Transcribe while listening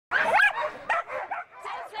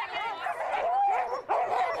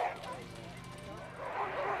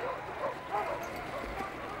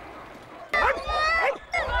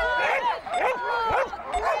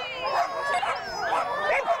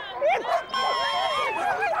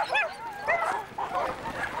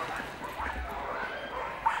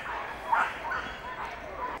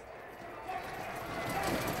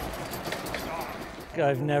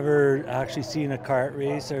I've never actually seen a kart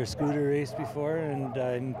race or a scooter race before, and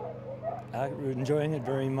I'm enjoying it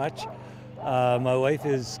very much. My wife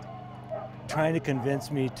is trying to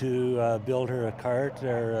convince me to build her a cart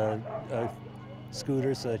or a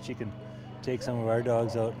scooter so that she can take some of our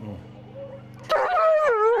dogs out and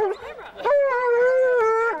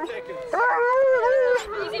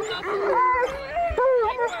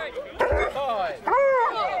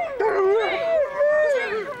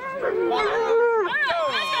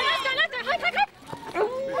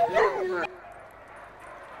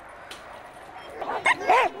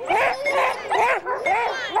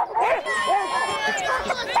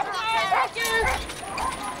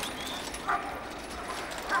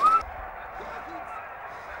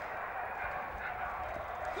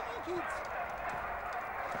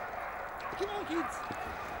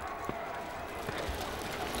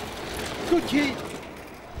Good kid.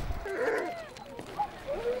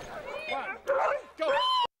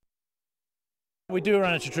 We do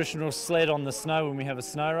run a traditional sled on the snow when we have a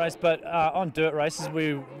snow race, but on dirt races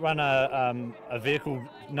we run a vehicle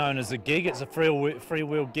known as a gig. It's a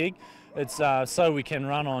free-wheel gig. It's so we can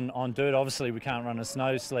run on dirt. Obviously we can't run a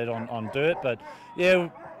snow sled on dirt, but yeah,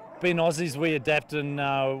 being Aussies we adapt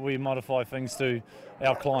and we modify things to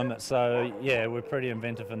our climate. So yeah, we're pretty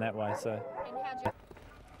inventive in that way. So.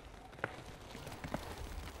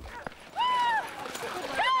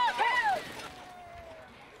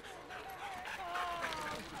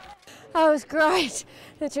 Oh, it was great.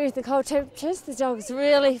 The truth, the cold temperatures, the dogs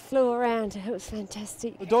really flew around. It was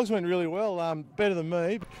fantastic. The dogs went really well, better than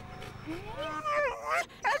me.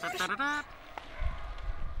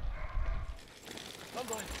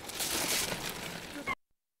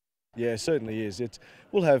 Yeah, it certainly is.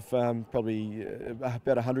 We'll have probably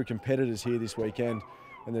about 100 competitors here this weekend,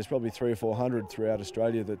 and there's probably 300 or 400 throughout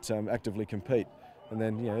Australia that actively compete. And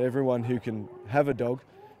then everyone who can have a dog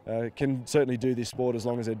can certainly do this sport as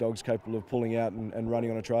long as their dog's capable of pulling out and running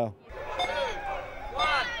on a trail.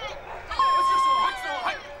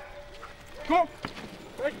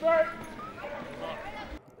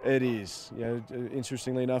 It is.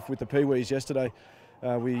 Interestingly enough, with the peewees yesterday,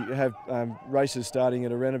 we have races starting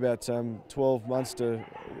at around about 12 months to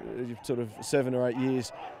sort of 7 or 8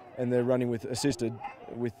 years, and they're running with assisted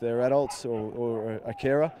with their adults or a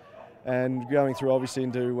carer, and going through obviously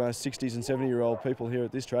into 60s and 70-year-old people here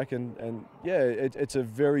at this track, and yeah, it's a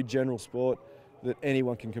very general sport that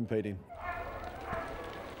anyone can compete in.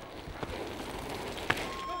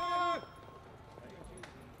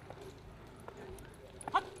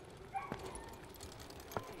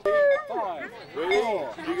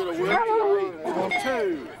 You're going to work. 1,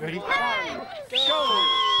 2. Ready? 1. Go.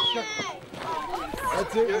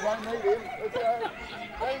 That's it. We don't need him. That's all right.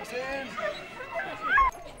 Thanks, Ian.